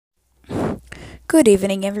Good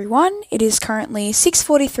evening, everyone. It is currently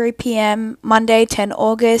 6:43 p.m., Monday, 10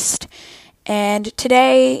 August, and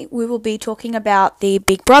today we will be talking about the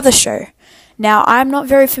Big Brother show. Now, I'm not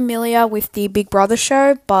very familiar with the Big Brother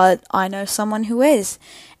show, but I know someone who is,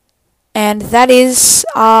 and that is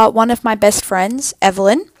one of my best friends,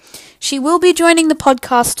 Evelyn. She will be joining the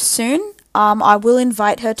podcast soon. I will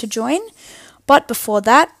invite her to join, but before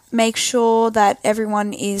that, make sure that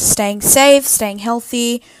everyone is staying safe, staying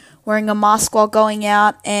healthy, wearing a mask while going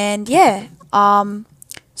out, and I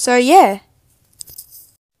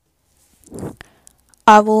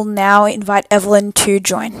will now invite Evelyn to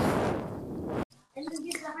join.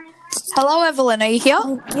 Hello, Evelyn, are you here?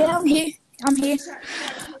 Oh, yeah, I'm here.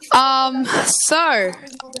 So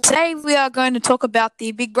today we are going to talk about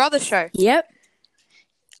the Big Brother show. Yep.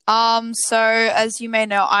 So as you may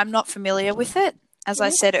know, I'm not familiar with it, as I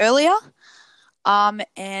said earlier.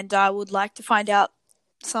 And I would like to find out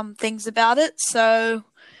some things about it. So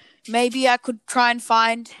maybe I could try and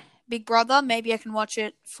find Big Brother. Maybe I can watch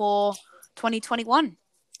it for 2021.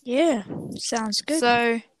 Yeah, sounds good.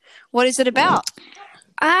 So what is it about?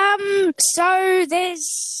 So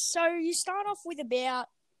you start off with about,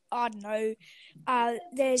 I don't know,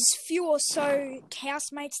 there's few or so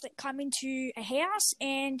housemates that come into a house,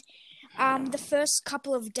 and the first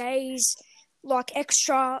couple of days, like,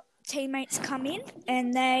 extra teammates come in,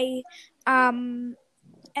 and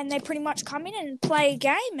they pretty much come in and play a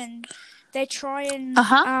game, and they try and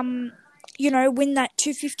win that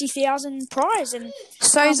 $250,000 prize. And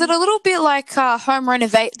so is it a little bit like the home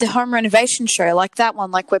renovation show, like that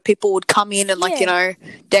one, like where people would come in and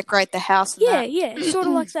decorate the house and that? Yeah, sort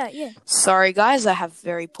of like that, yeah. Sorry guys, I have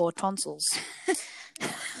very poor tonsils.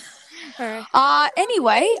 Alright.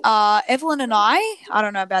 Anyway, Evelyn and I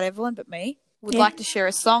don't know about Evelyn, but me, would like to share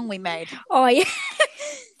a song we made. Oh, yeah.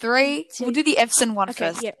 We'll do the Evson one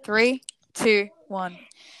first. Yep. 3, 2, 1.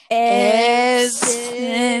 Evson,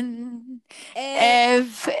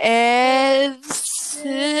 Evson.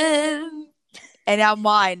 And now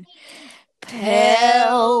mine.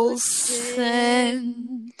 Pelson,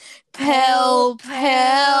 Pelson.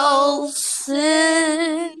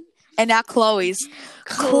 And now Chloe's.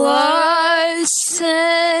 Closen,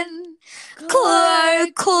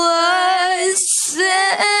 Closen.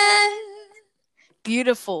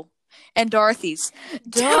 Beautiful. And Dorothy's.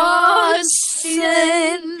 Dawson,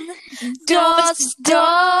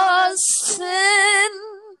 Dawson.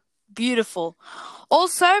 Beautiful.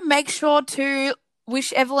 Also, make sure to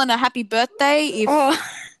wish Evelyn a happy birthday.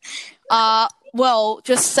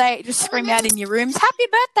 Just scream out in your rooms, "Happy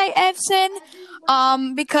birthday,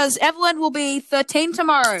 Evson!" Because Evelyn will be 13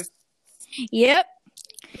 tomorrow. Yep.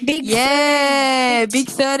 Big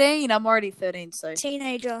 13. I'm already 13, so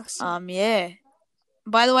teenager. Yeah.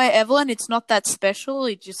 By the way, Evelyn, it's not that special.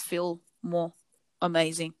 You just feel more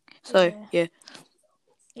amazing. So yeah.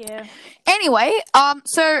 Anyway,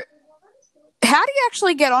 so how do you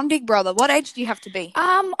actually get on Big Brother? What age do you have to be?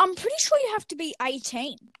 I'm pretty sure you have to be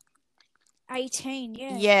 18. 18,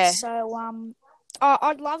 yeah. Yeah. So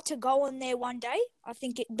I'd love to go on there one day. I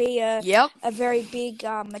think it'd be a very big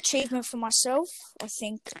achievement for myself, I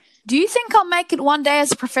think. Do you think I'll make it one day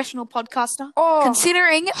as a professional podcaster? Oh,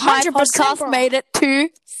 considering my podcast make it to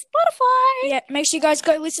Spotify. Yeah, make sure you guys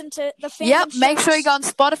go listen to the fandom. Yep, make sure you go on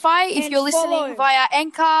Spotify if you're listening via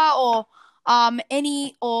Anchor or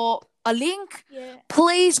a link. Yeah.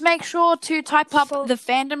 Please make sure to type up the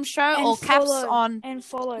fandom show or caps on and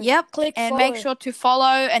follow. Yep, click and follow. Make sure to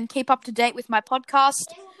follow and keep up to date with my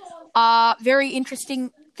podcast. Very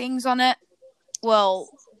interesting things on it. Well,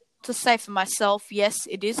 to say for myself, yes,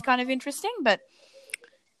 it is kind of interesting, but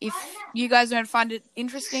if you guys don't find it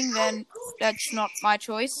interesting, then that's not my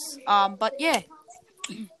choice. But yeah.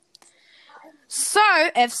 So,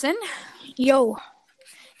 Evson. Yo.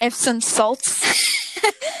 Evson Salts.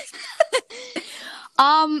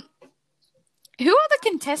 Who are the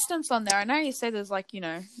contestants on there? I know you say there's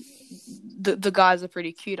the guys are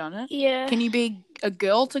pretty cute on it. Yeah. Can you be a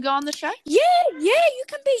girl to go on the show? Yeah, you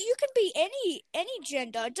can be any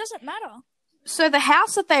gender. It doesn't matter. So the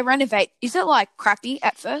house that they renovate, is it crappy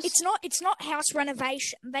at first? It's not house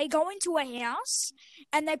renovation. They go into a house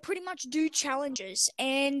and they pretty much do challenges,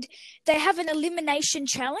 and they have an elimination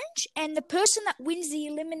challenge, and the person that wins the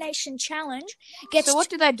elimination challenge gets. So what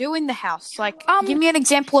do they do in the house? Give me an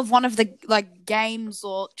example of one of the games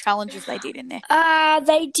or challenges they did in there.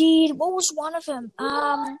 They did. What was one of them?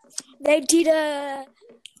 They did a.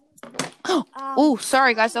 Oh,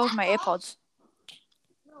 sorry guys, that was my AirPods.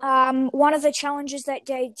 One of the challenges that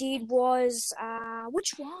they did was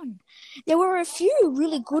which one? There were a few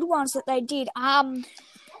really good ones that they did. One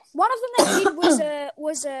of them they did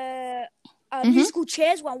was a musical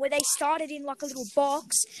chairs one where they started in like a little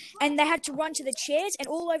box and they had to run to the chairs, and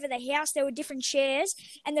all over the house there were different chairs,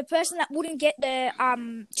 and the person that wouldn't get the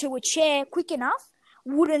to a chair quick enough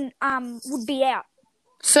would be out.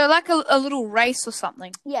 So like a little race or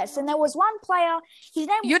something. Yes, and there was one player. His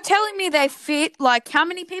name. You're telling me they fit like how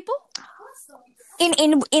many people?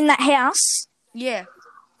 In that house. Yeah.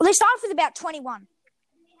 Well, they started with about 21.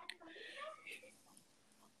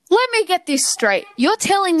 Let me get this straight. You're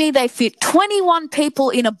telling me they fit 21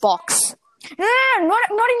 people in a box? No, not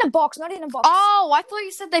in the box. Not in a box. Oh, I thought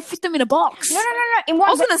you said they fit them in a box. No. In one.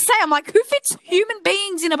 I was going to say, I'm like, who fits human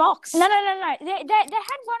beings in a box? No.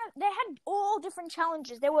 They had all different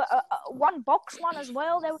challenges. There were one box one as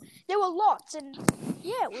well. There were lots, and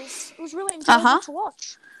yeah, it was really enjoyable to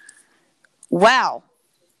watch. Wow.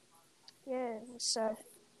 Yeah, so.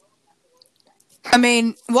 I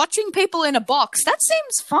mean, watching people in a box, that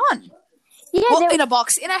seems fun. Yeah, well, in a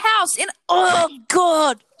box, in a house, oh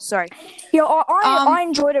god. Sorry. Yeah, I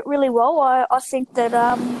enjoyed it really well. I think that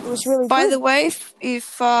it was really By good. the way,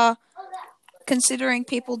 if considering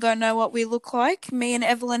people don't know what we look like, me and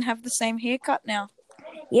Evelyn have the same haircut now.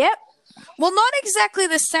 Yep. Well, not exactly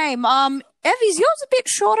the same. Evie's yours a bit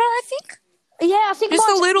shorter, I think. Yeah, I think just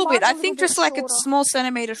a little bit. I think think just like a small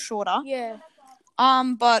centimeter shorter. Yeah.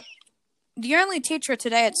 But the only teacher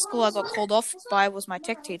today at school I got called off by was my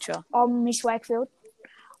tech teacher. Miss Wakefield.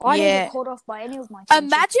 I didn't get called off by any of my teachers.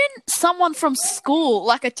 Imagine someone from school,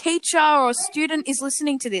 like a teacher or a student, is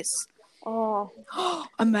listening to this. Oh.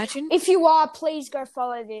 Imagine. If you are, please go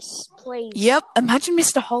follow this, please. Yep. Imagine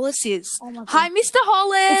Mr. Hollis is. Oh my God. Hi, Mr.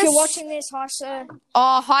 Hollis. If you're watching this, hi, sir.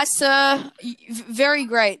 Oh, hi, sir. Very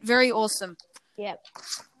great. Very awesome. Yep.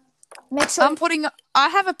 Next one. I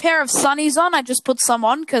have a pair of sunnies on. I just put some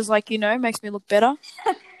on because, makes me look better.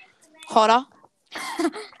 Hotter.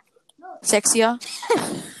 Sexier.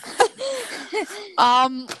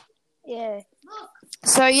 Yeah.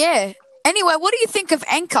 So, yeah. Anyway, what do you think of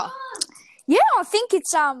Anchor? Yeah, I think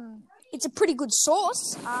it's a pretty good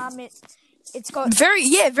source. It's got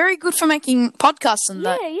very good for making podcasts and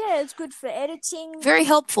that. Yeah, it's good for editing. Very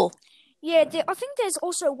helpful. Yeah, I think there's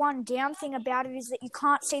also one down thing about it is that you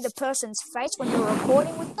can't see the person's face when you're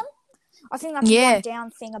recording with them. I think that's one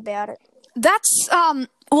down thing about it. That's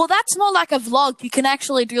that's more like a vlog. You can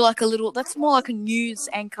actually do like that's more like a news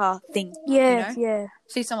anchor thing. Yeah, yeah.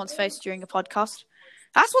 See someone's face during a podcast.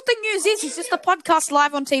 That's what the news is. It's just a podcast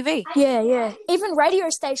live on TV. Yeah, yeah. Even radio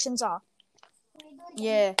stations are.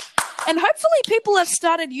 Yeah. And hopefully people have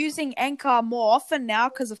started using Anchor more often now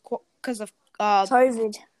because of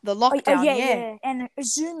COVID. The lockdown, yeah. And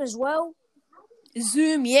Zoom as well.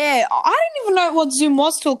 Zoom, yeah. I didn't even know what Zoom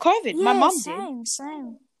was till COVID. Yeah, my mum did.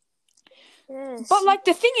 Same. Yes. But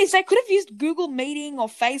the thing is, they could have used Google Meeting or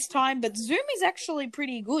FaceTime, but Zoom is actually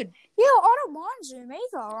pretty good. Yeah, I don't mind Zoom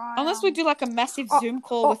either. Unless we do a massive Zoom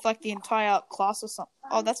call with the entire class or something.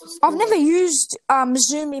 Oh, that's what's cool. I've never used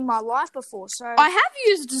Zoom in my life before, so I have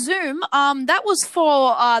used Zoom. That was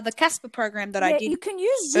for the Casper program that I did. You can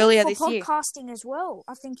use Zoom earlier for this podcasting as well.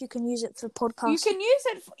 I think you can use it for podcasting. You can use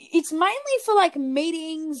it. It's mainly for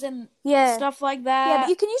meetings and stuff like that. Yeah, but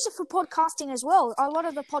you can use it for podcasting as well. A lot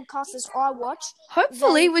of the podcasters I watch.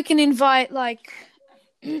 Hopefully, we can invite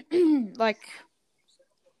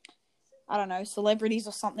I don't know, celebrities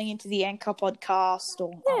or something into the Anchor podcast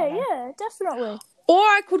or yeah, definitely. Or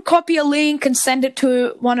I could copy a link and send it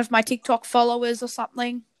to one of my TikTok followers or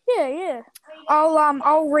something. Yeah.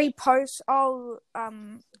 I'll repost. I'll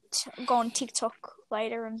go on TikTok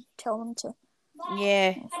later and tell them to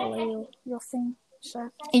follow your thing.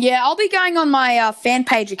 So yeah, I'll be going on my fan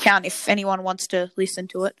page account if anyone wants to listen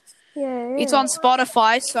to it. Yeah. It's on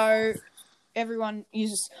Spotify, so everyone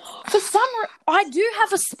uses. I do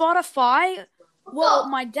have a Spotify. Well,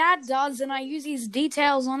 my dad does, and I use his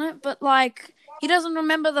details on it, but he doesn't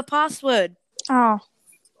remember the password. Oh.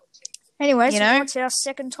 Anyways, what's our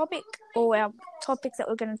second topic, or our topic that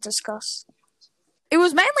we're going to discuss? It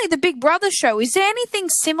was mainly the Big Brother show. Is there anything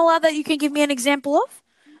similar that you can give me an example of,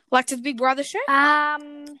 to the Big Brother show?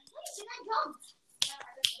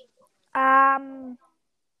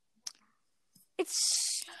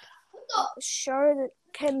 It's a show that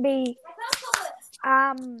can be.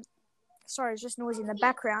 Sorry, it's just noise in the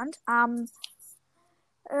background.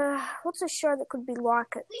 What's a show that could be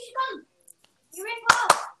like it?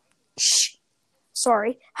 Shh.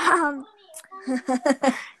 Sorry.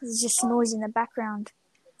 There's just noise in the background.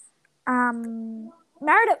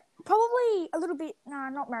 Married at probably a little bit. No,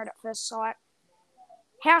 not Married at First Sight.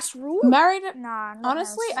 House Rules. Married at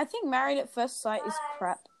honestly, I think Married at First Sight is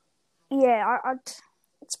crap. Yeah,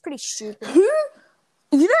 it's pretty stupid. Who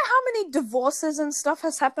You know how many divorces and stuff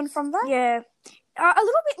has happened from that? Yeah. A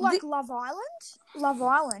little bit like Love Island. Love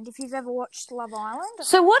Island, if you've ever watched Love Island.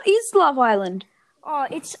 So what is Love Island? Oh,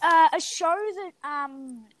 it's a show that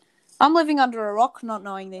I'm living under a rock not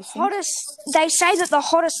knowing these things. they say that the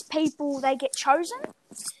hottest people, they get chosen.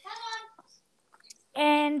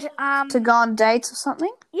 And To go on dates or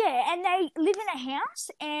something? yeah, and they live in a house,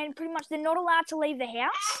 and pretty much they're not allowed to leave the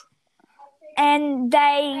house. And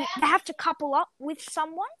they have to couple up with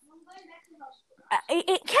someone.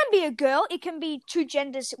 It can be a girl. It can be two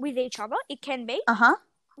genders with each other. It can be. Uh-huh.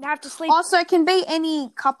 They have to sleep. Also, it can be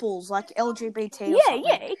any couples, like LGBT or something.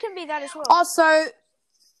 Yeah, it can be that as well. Also,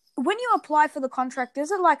 when you apply for the contract,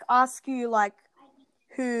 does it, like, ask you, like,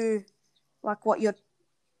 who, like, what your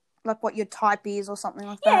type is or something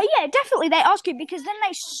like that? Yeah, definitely. They ask you because then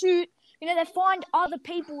they find other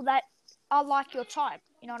people that are like your type.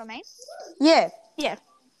 You know what I mean? Yeah. Yeah.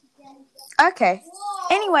 Okay.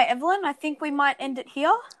 Anyway, Evelyn, I think we might end it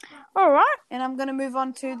here. All right. And I'm going to move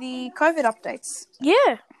on to the COVID updates.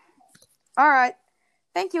 Yeah. All right.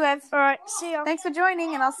 Thank you, Ev. All right. See ya. Thanks for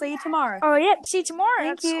joining, and I'll see you tomorrow. Oh, yeah. See you tomorrow.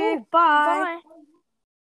 Thank at you. School. Bye. Bye.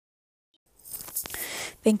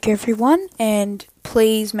 Thank you, everyone. And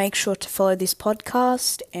please make sure to follow this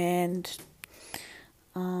podcast. And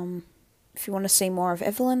if you want to see more of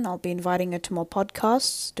Evelyn, I'll be inviting her to more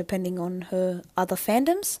podcasts, depending on her other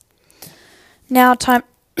fandoms. Now time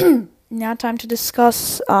to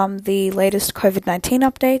discuss the latest COVID-19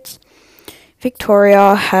 updates.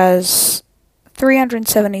 Victoria has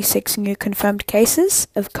 376 new confirmed cases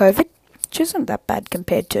of COVID, which isn't that bad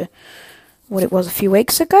compared to what it was a few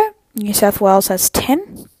weeks ago. New South Wales has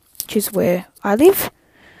 10, which is where I live.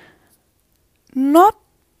 Not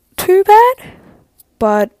too bad,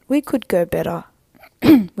 but we could go better.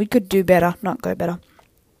 We could do better, not go better.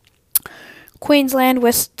 Queensland,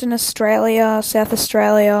 Western Australia, South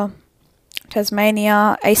Australia,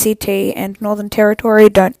 Tasmania, ACT and Northern Territory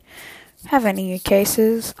don't have any new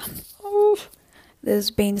cases.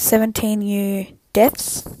 There's been 17 new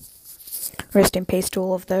deaths. Rest in peace to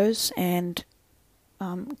all of those, and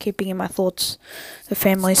keeping in my thoughts the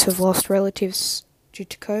families who've lost relatives due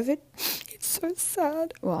to COVID. It's so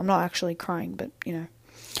sad. Well, I'm not actually crying, but, you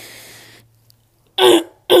know.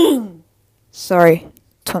 Sorry.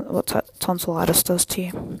 What tonsillitis does to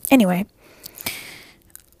you. Anyway,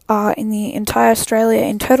 in the entire Australia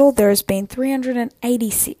in total, there has been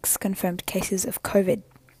 386 confirmed cases of COVID.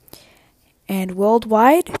 And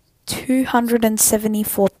worldwide,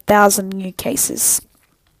 274,000 new cases.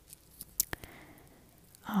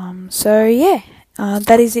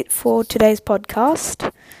 That is it for today's podcast.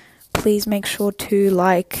 Please make sure to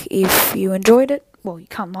like if you enjoyed it. Well, you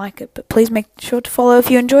can't like it, but please make sure to follow if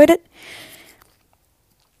you enjoyed it.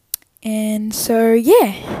 And so,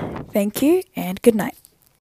 thank you and good night.